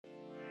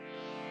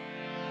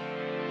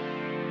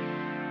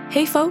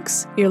Hey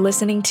folks, you're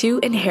listening to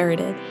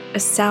Inherited, a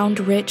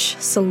sound-rich,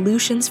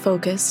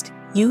 solutions-focused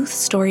youth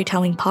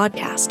storytelling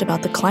podcast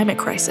about the climate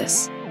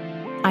crisis.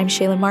 I'm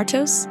Shaylin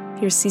Martos,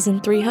 your Season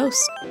 3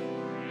 host.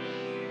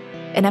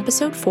 In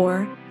Episode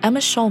 4, Emma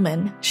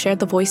Schulman shared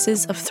the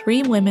voices of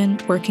 3 women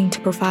working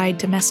to provide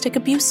domestic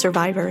abuse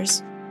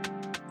survivors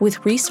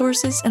with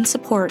resources and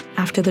support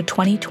after the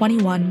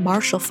 2021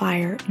 Marshall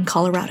Fire in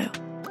Colorado.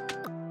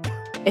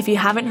 If you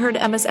haven't heard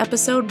Emma's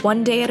episode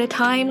One Day at a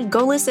Time,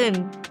 go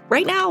listen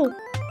right now.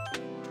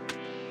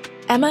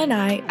 Emma and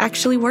I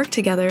actually worked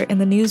together in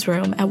the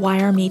newsroom at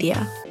YR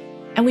Media,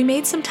 and we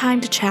made some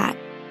time to chat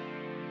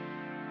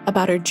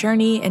about her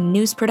journey in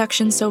news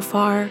production so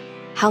far,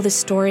 how this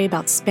story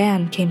about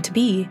SPAN came to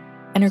be,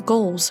 and her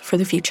goals for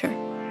the future.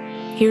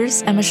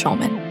 Here's Emma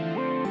Schulman.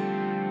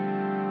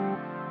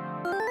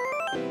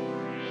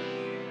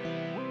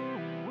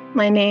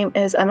 My name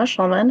is Emma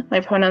Schulman. My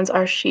pronouns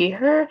are she,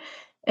 her,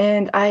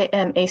 and I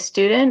am a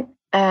student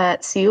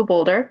at CU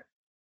Boulder.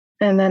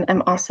 And then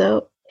I'm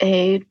also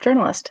a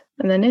journalist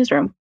in the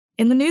newsroom.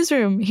 In the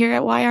newsroom here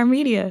at YR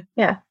Media.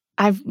 Yeah.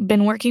 I've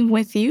been working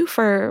with you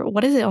for,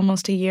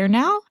 almost a year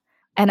now?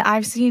 And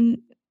I've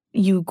seen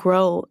you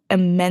grow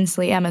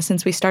immensely, Emma,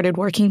 since we started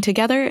working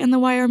together in the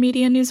YR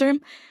Media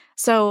newsroom.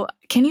 So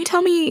can you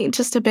tell me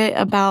just a bit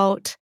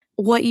about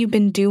what you've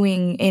been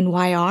doing in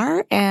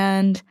YR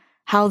and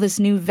how this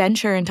new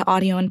venture into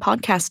audio and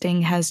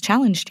podcasting has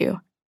challenged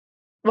you?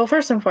 Well,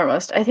 first and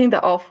foremost, I think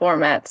that all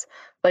formats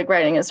like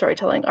writing and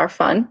storytelling are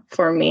fun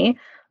for me.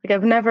 Like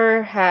I've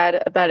never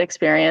had a bad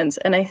experience.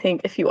 And I think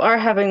if you are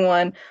having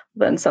one,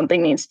 then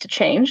something needs to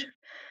change.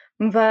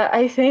 But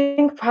I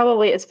think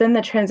probably it's been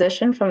the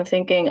transition from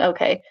thinking,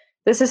 okay,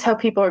 this is how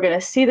people are going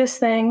to see this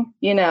thing,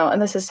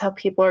 and this is how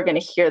people are going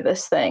to hear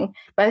this thing.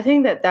 But I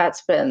think that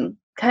that's been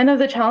kind of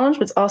the challenge,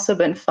 but it's also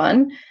been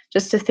fun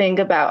just to think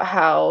about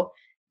how,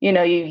 you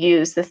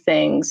use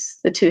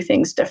the two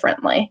things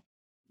differently.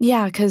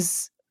 Yeah,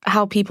 because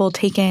how people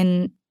take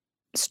in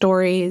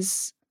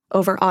stories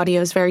over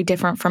audio is very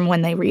different from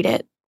when they read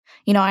it.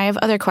 I have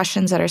other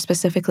questions that are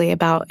specifically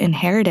about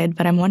Inherited,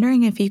 but I'm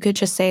wondering if you could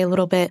just say a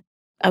little bit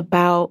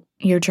about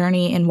your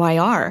journey in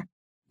YR.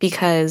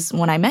 Because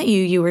when I met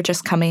you, you were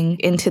just coming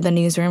into the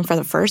newsroom for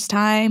the first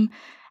time,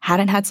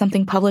 hadn't had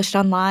something published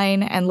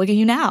online, and look at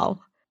you now.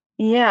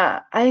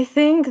 Yeah, I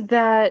think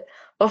that,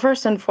 well,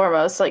 first and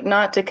foremost, like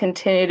not to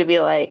continue to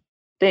be like,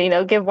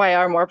 give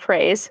YR more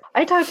praise.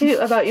 I talk to you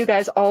about you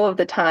guys all of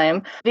the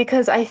time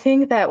because I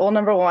think that, well,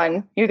 number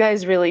one, you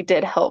guys really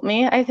did help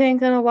me, I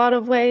think, in a lot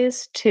of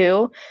ways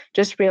too.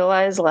 Just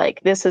realize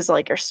like, this is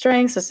like your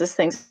strengths. This is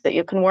things that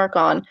you can work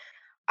on.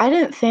 I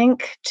didn't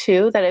think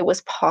too that it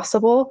was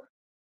possible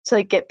to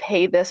like get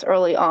paid this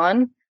early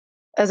on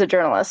as a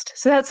journalist.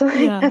 So that's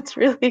that's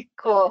really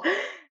cool.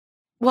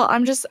 Well,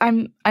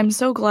 I'm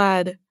so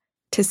glad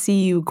to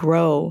see you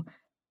grow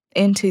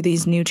into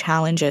these new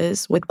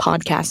challenges with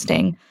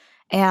podcasting.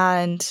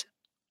 And,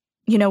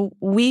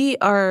 we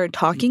are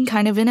talking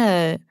kind of in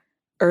a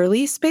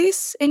early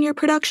space in your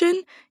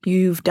production.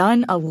 You've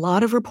done a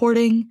lot of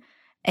reporting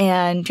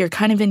and you're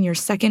kind of in your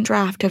second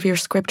draft of your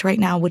script right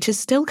now, which is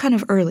still kind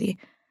of early,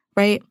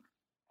 right?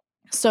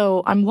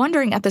 So I'm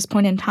wondering at this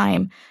point in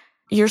time,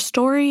 your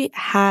story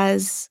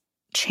has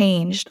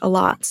changed a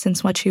lot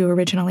since what you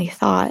originally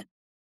thought.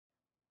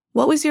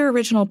 What was your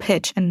original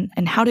pitch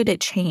and how did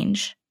it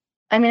change?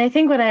 I mean, I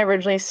think when I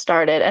originally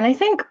started, and I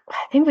think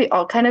we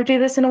all kind of do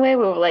this in a way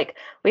where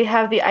we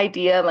have the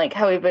idea and like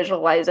how we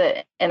visualize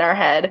it in our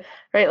head,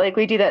 right? Like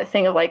we do that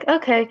thing of like,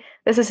 okay,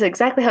 this is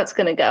exactly how it's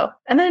going to go.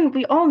 And then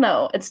we all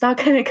know it's not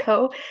going to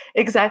go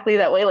exactly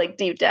that way, like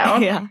deep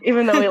down,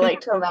 even though we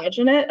like to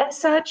imagine it as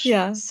such.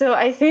 Yeah. So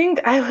I think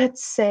I would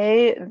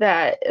say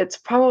that it's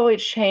probably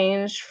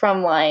changed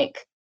from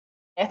like,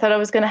 I thought I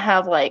was going to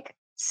have like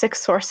 6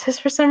 sources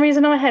for some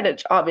reason in my head,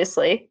 which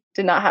obviously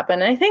did not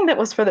happen. And I think that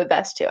was for the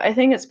best too. I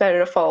think it's better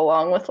to follow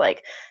along with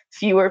like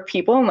fewer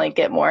people and like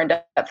get more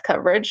in-depth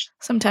coverage.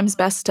 Sometimes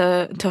best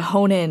to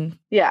hone in.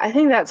 Yeah, I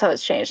think that's how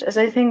it's changed. Is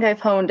I think I've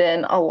honed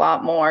in a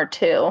lot more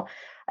too.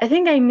 I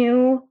think I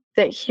knew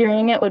that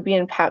hearing it would be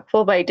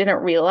impactful, but I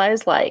didn't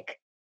realize like,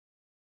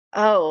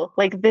 oh,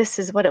 like this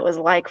is what it was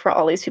like for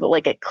all these people.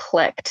 Like it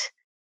clicked.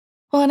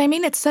 Well, and I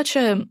mean, it's such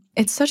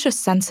a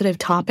sensitive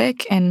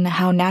topic, and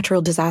how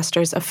natural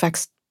disasters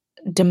affects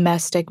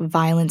domestic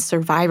violence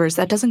survivors.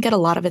 That doesn't get a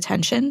lot of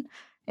attention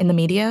in the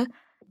media.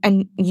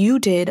 And you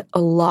did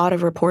a lot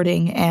of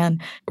reporting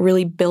and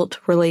really built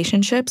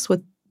relationships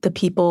with the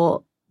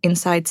people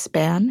inside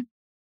SPAN.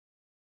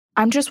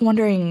 I'm just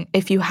wondering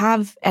if you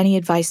have any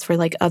advice for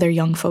like other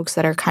young folks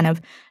that are kind of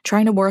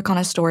trying to work on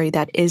a story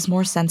that is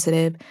more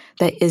sensitive,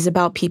 that is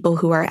about people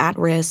who are at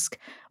risk.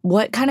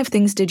 What kind of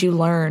things did you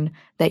learn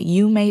that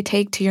you may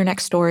take to your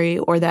next story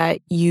or that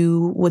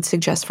you would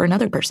suggest for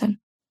another person?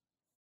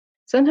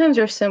 Sometimes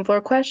your simpler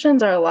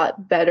questions are a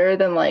lot better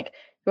than like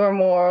your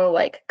more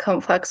like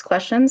complex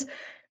questions,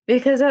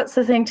 because that's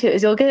the thing too,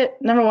 is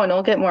number one,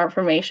 you'll get more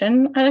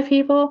information out of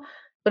people,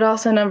 but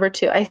also number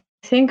two, I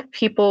think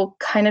people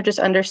kind of just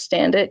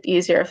understand it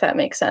easier, if that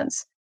makes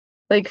sense.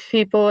 Like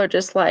people are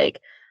just like,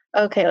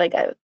 okay, like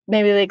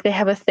maybe like they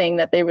have a thing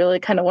that they really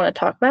kind of want to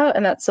talk about,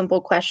 and that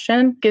simple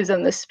question gives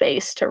them the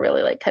space to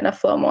really like kind of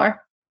flow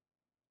more.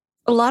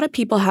 A lot of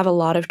people have a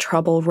lot of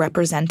trouble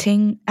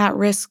representing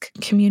at-risk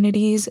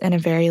communities in a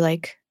very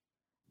like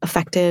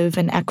effective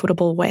and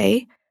equitable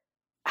way.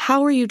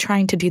 How are you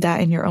trying to do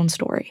that in your own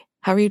story?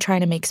 How are you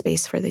trying to make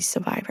space for these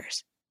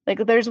survivors?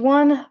 Like there's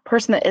one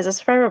person that is a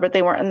survivor, but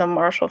they weren't in the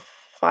Marshall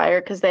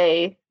Fire because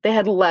they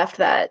had left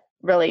that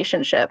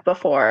relationship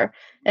before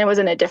and was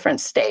in a different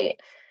state.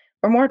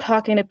 We're more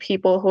talking to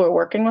people who are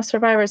working with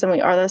survivors than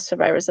we are the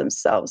survivors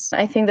themselves.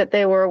 I think that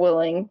they were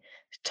willing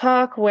to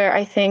talk, where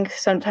I think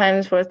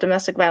sometimes with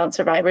domestic violence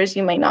survivors,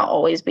 you may not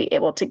always be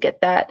able to get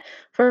that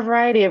for a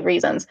variety of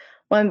reasons.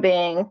 One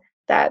being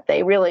that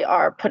they really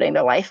are putting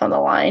their life on the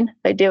line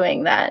by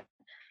doing that.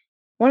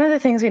 One of the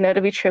things we know to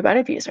be true about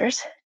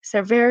abusers is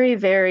they're very,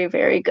 very,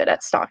 very good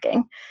at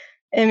stalking.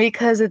 And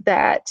because of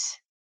that,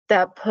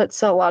 that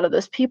puts a lot of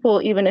those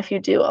people, even if you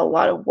do a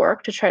lot of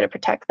work to try to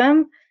protect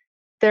them,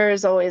 there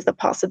is always the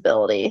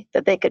possibility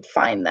that they could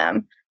find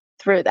them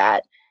through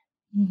that.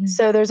 Mhm.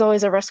 So there's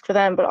always a risk for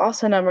them. But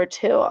also, number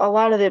two, a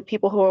lot of the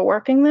people who are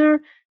working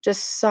there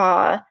just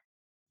saw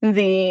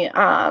the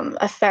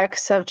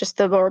effects of just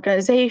the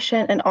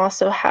organization and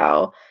also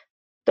how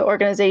the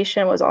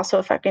organization was also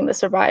affecting the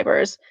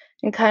survivors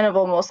and kind of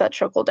almost that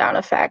trickle down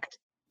effect.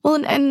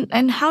 Well,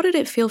 and how did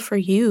it feel for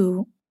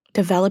you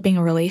developing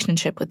a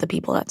relationship with the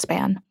people at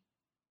Span?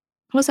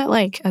 What was that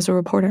like as a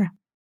reporter?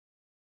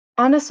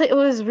 Honestly, it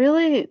was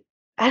really,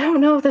 I don't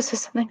know if this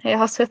is something I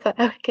also thought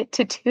I would get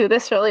to do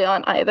this early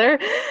on either.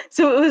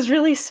 So it was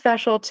really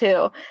special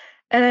too.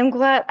 And I'm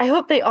glad, I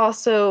hope they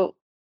also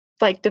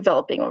like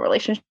developing a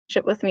relationship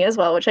with me as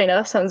well, which I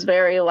know sounds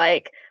very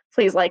like,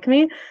 please like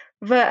me.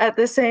 But at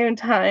the same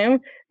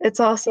time, it's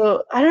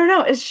also, I don't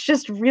know, it's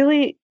just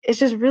really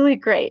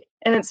great.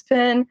 And it's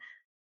been,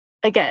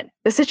 again,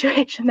 the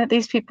situation that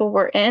these people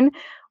were in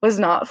was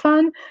not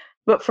fun,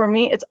 but for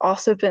me, it's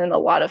also been a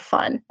lot of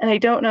fun, and I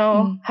don't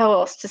know Mm. how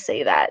else to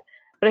say that,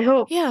 but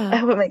I Yeah.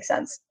 hope it makes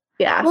sense.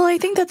 Yeah. Well, I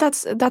think that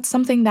that's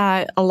something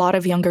that a lot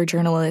of younger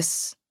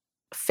journalists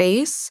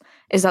face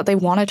is that they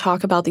want to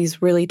talk about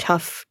these really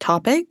tough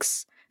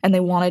topics and they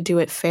want to do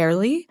it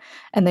fairly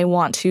and they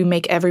want to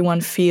make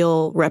everyone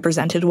feel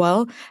represented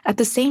well. At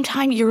the same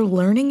time, you're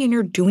learning and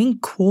you're doing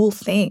cool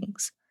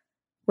things,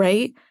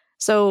 right?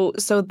 So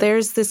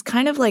there's this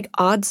kind of like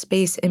odd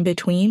space in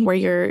between where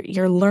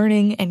you're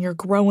learning and you're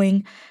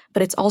growing,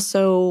 but it's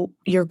also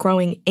you're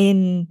growing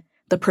in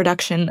the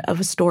production of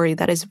a story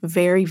that is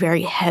very,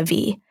 very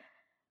heavy.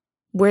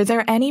 Were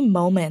there any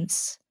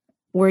moments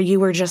where you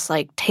were just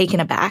like taken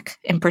aback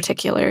in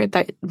particular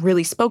that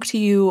really spoke to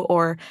you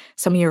or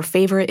some of your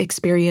favorite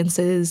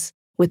experiences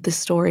with the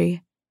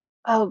story?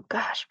 Oh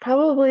gosh,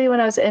 probably when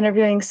I was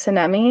interviewing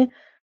Sanemi,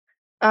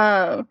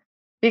 um,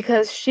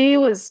 because she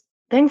was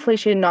thankfully,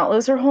 she did not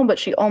lose her home, but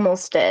she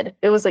almost did.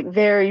 It was, like,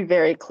 very,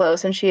 very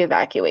close, and she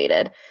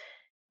evacuated.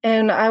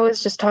 And I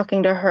was just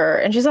talking to her,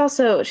 and she's a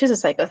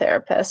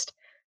psychotherapist.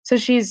 So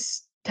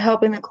she's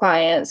helping the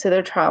client through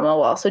their trauma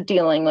while also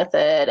dealing with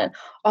it and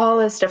all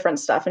this different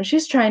stuff. And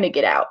she's trying to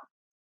get out.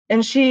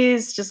 And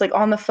she's just like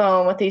on the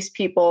phone with these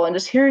people and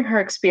just hearing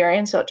her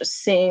experience of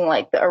just seeing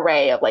like the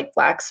array of like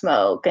black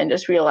smoke and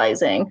just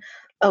realizing,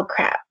 oh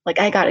crap, like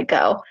I gotta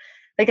go.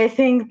 Like I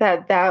think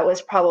that that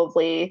was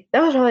probably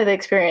the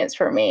experience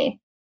for me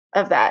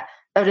of that,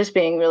 of just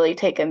being really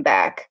taken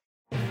back.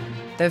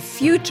 The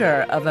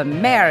future of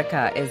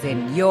America is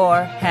in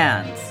your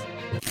hands.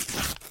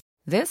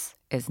 This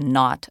is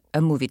not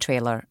a movie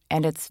trailer,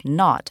 and it's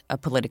not a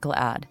political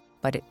ad,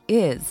 but it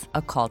is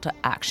a call to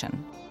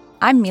action.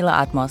 I'm Mila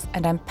Atmos,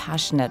 and I'm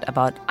passionate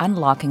about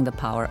unlocking the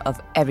power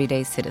of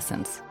everyday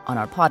citizens. On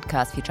our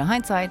podcast, Future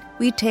Hindsight,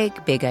 we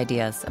take big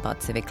ideas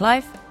about civic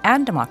life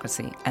and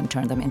democracy and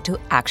turn them into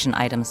action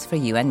items for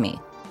you and me.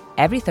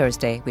 Every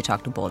Thursday, we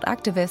talk to bold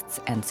activists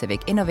and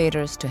civic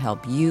innovators to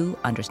help you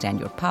understand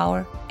your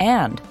power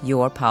and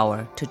your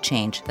power to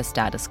change the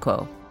status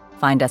quo.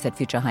 Find us at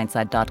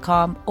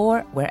futurehindsight.com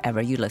or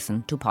wherever you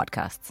listen to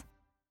podcasts.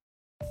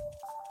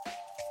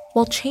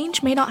 While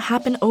change may not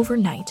happen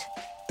overnight,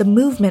 the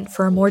movement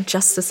for a more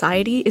just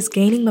society is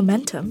gaining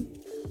momentum.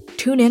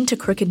 Tune in to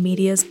Crooked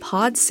Media's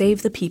Pod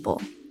Save the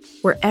People,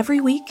 where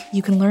every week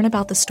you can learn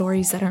about the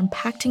stories that are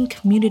impacting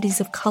communities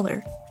of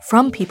color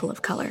from people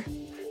of color.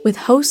 With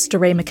hosts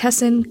DeRay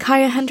McKesson,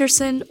 Kaya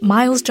Henderson,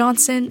 Miles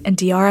Johnson, and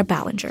Diara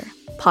Ballinger.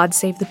 Pod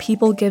Save the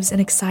People gives an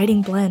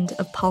exciting blend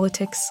of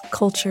politics,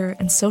 culture,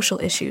 and social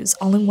issues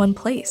all in one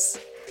place.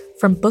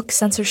 From book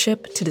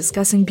censorship to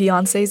discussing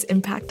Beyoncé's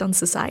impact on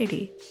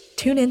society.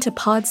 Tune in to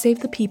Pod Save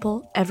the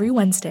People every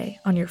Wednesday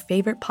on your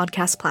favorite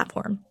podcast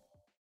platform.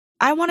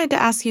 I wanted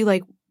to ask you,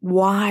 like,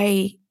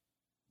 why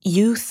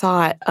you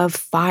thought of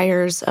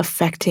fires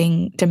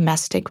affecting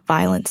domestic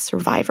violence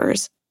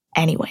survivors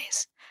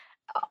anyways.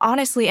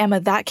 Honestly, Emma,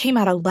 that came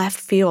out of left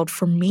field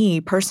for me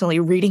personally,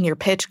 reading your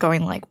pitch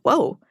going like,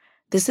 whoa,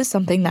 this is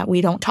something that we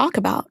don't talk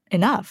about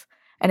enough.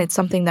 And it's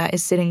something that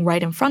is sitting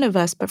right in front of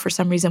us, but for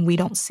some reason we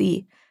don't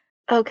see.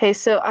 Okay,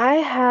 so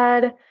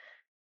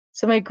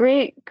my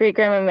great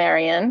grandma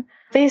Marion,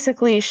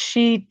 basically,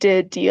 she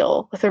did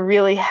deal with a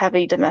really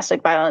heavy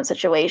domestic violence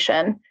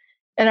situation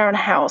in our own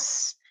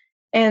house.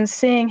 And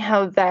seeing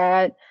how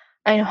that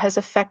I know has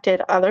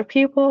affected other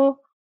people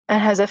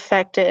and has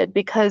affected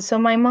because so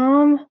my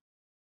mom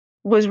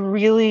had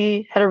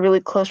a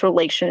really close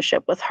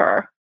relationship with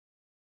her.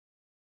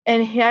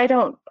 And I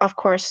don't, of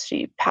course,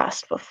 she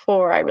passed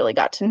before I really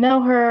got to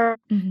know her,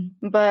 Mhm.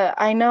 but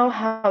I know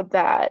how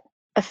that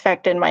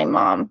affected my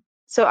mom.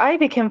 So I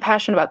became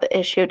passionate about the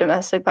issue of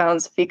domestic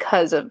violence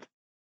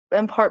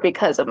in part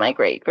because of my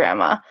great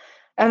grandma.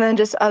 And then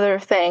just other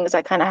things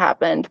that kind of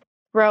happened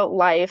throughout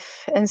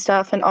life and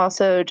stuff. And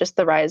also just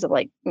the rise of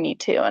like Me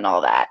Too and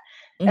all that.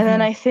 And then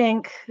Mhm. I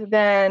think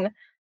then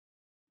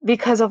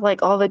because of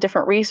like all the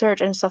different research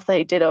and stuff that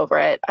I did over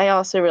it, I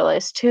also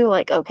realized too,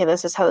 like, okay,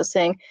 this is how this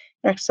thing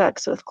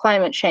intersects with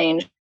climate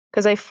change.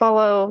 Because I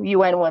follow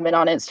UN Women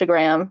on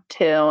Instagram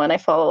too, and I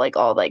follow like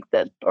all like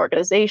the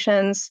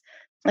organizations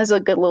as a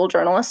good little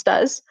journalist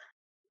does.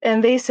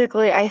 And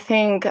basically, I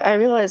think I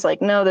realized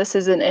like, no, this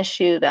is an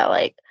issue that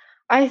like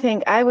I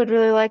think I would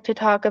really like to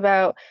talk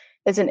about.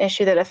 It's an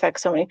issue that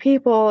affects so many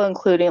people,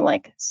 including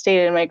like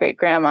stated my great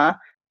grandma.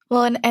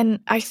 Well, and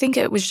I think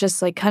it was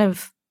just like kind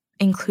of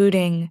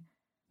including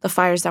the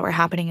fires that were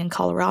happening in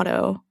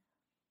Colorado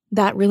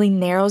that really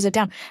narrows it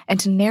down. And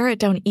to narrow it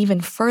down even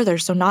further,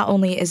 so not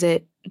only is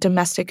it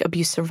domestic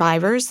abuse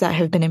survivors that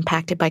have been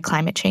impacted by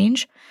climate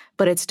change,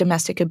 but it's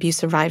domestic abuse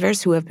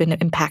survivors who have been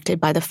impacted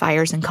by the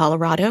fires in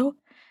Colorado.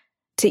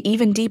 To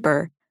even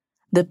deeper,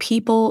 the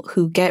people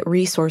who get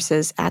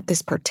resources at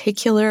this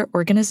particular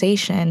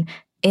organization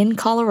in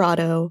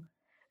Colorado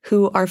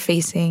who are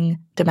facing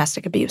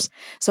domestic abuse.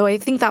 So I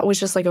think that was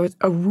just like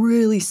a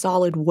really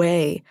solid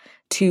way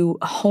to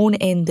hone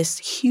in this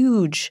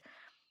huge,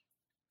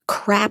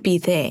 crappy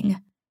thing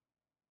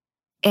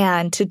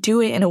and to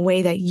do it in a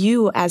way that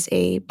you as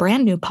a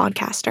brand new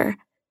podcaster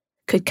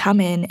could come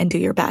in and do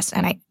your best.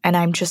 And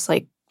I'm just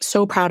like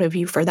so proud of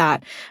you for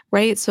that,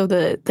 right? So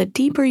the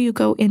deeper you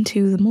go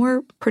into, the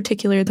more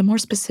particular, the more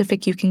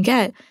specific you can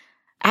get,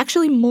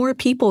 actually more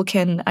people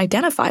can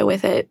identify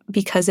with it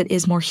because it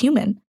is more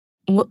human.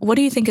 What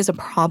do you think is a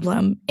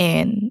problem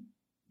in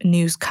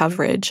news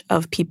coverage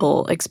of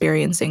people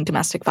experiencing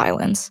domestic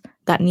violence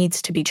that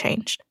needs to be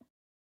changed?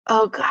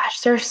 Oh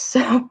gosh, there's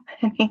so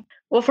many.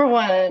 Well, for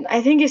one,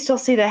 I think you still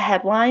see the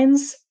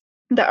headlines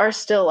that are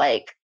still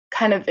like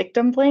kind of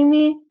victim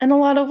blamey in a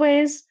lot of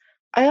ways.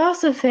 I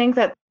also think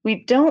that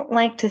we don't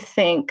like to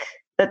think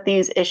that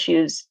these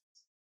issues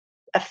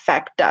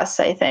affect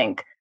us, I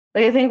think.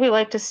 Like I think we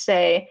like to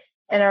stay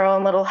in our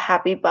own little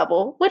happy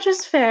bubble, which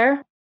is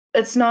fair.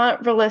 It's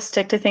not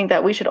realistic to think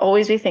that we should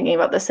always be thinking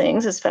about these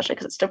things, especially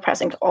because it's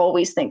depressing to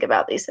always think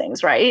about these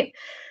things, right?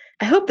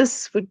 I hope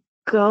this would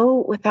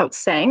go without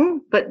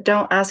saying, but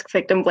don't ask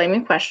victim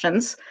blaming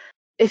questions.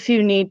 If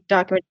you need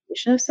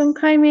documentation of some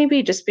kind,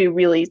 maybe just be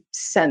really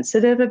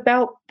sensitive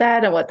about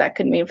that and what that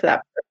could mean for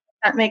that person.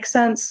 That makes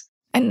sense.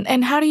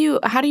 And how do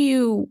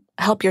you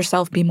help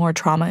yourself be more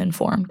trauma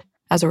informed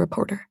as a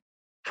reporter?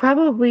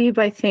 Probably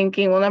by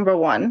thinking, well, number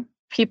one,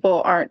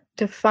 people aren't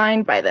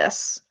defined by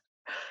this.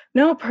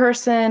 No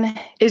person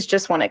is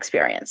just one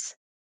experience.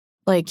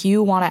 Like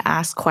you want to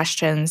ask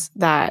questions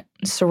that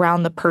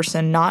surround the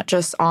person, not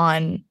just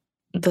on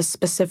the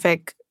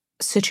specific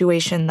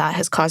situation that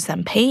has caused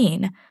them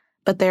pain,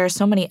 but there are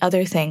so many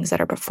other things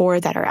that are before,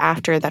 that are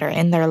after, that are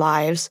in their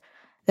lives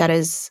that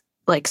is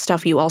like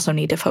stuff you also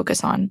need to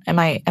focus on. Am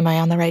I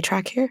on the right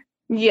track here?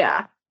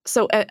 Yeah.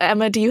 So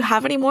Emma, do you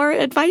have any more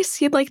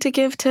advice you'd like to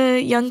give to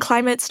young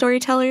climate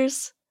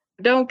storytellers?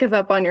 Don't give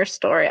up on your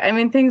story. I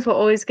mean, things will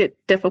always get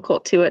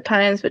difficult too at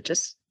times, but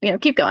just,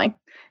 keep going.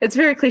 It's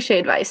very cliche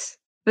advice,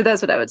 but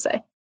that's what I would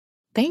say.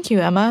 Thank you,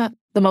 Emma.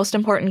 The most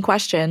important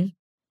question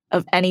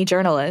of any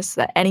journalist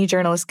that any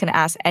journalist can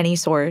ask any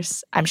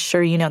source. I'm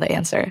sure you know the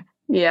answer.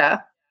 Yeah.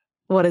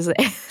 What is it?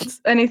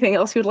 Anything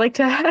else you'd like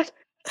to add?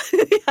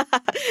 Yeah.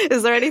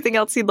 Is there anything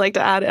else you'd like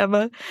to add,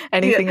 Emma?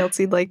 Anything Yeah. else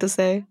you'd like to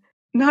say?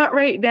 Not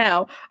right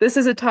now. This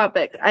is a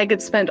topic I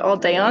could spend all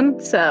day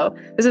on, so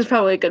this is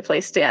probably a good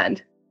place to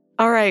end.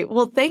 All right.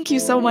 Well, thank you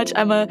so much,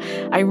 Emma.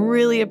 I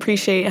really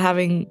appreciate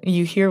having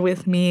you here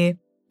with me.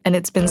 And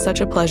it's been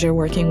such a pleasure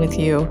working with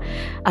you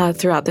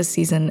throughout this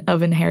season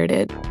of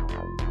Inherited.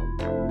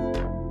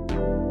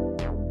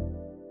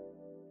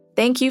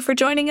 Thank you for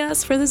joining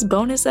us for this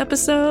bonus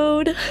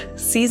episode.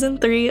 Season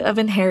 3 of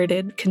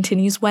Inherited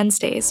continues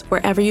Wednesdays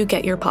wherever you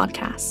get your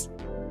podcasts.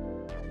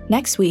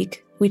 Next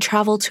week, we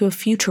travel to a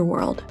future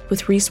world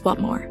with Reese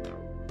Whatmore,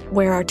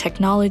 where our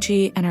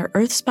technology and our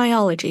Earth's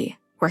biology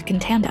work in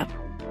tandem.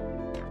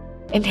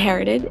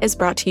 Inherited is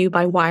brought to you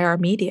by YR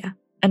Media,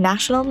 a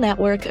national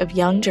network of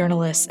young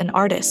journalists and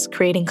artists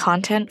creating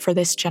content for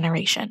this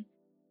generation.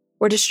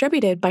 We're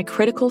distributed by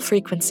Critical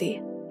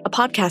Frequency, a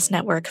podcast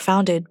network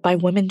founded by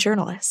women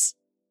journalists.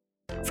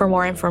 For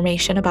more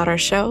information about our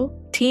show,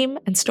 team,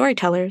 and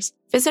storytellers,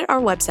 visit our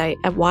website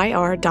at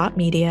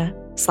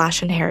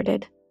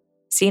yr.media/inherited.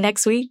 See you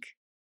next week.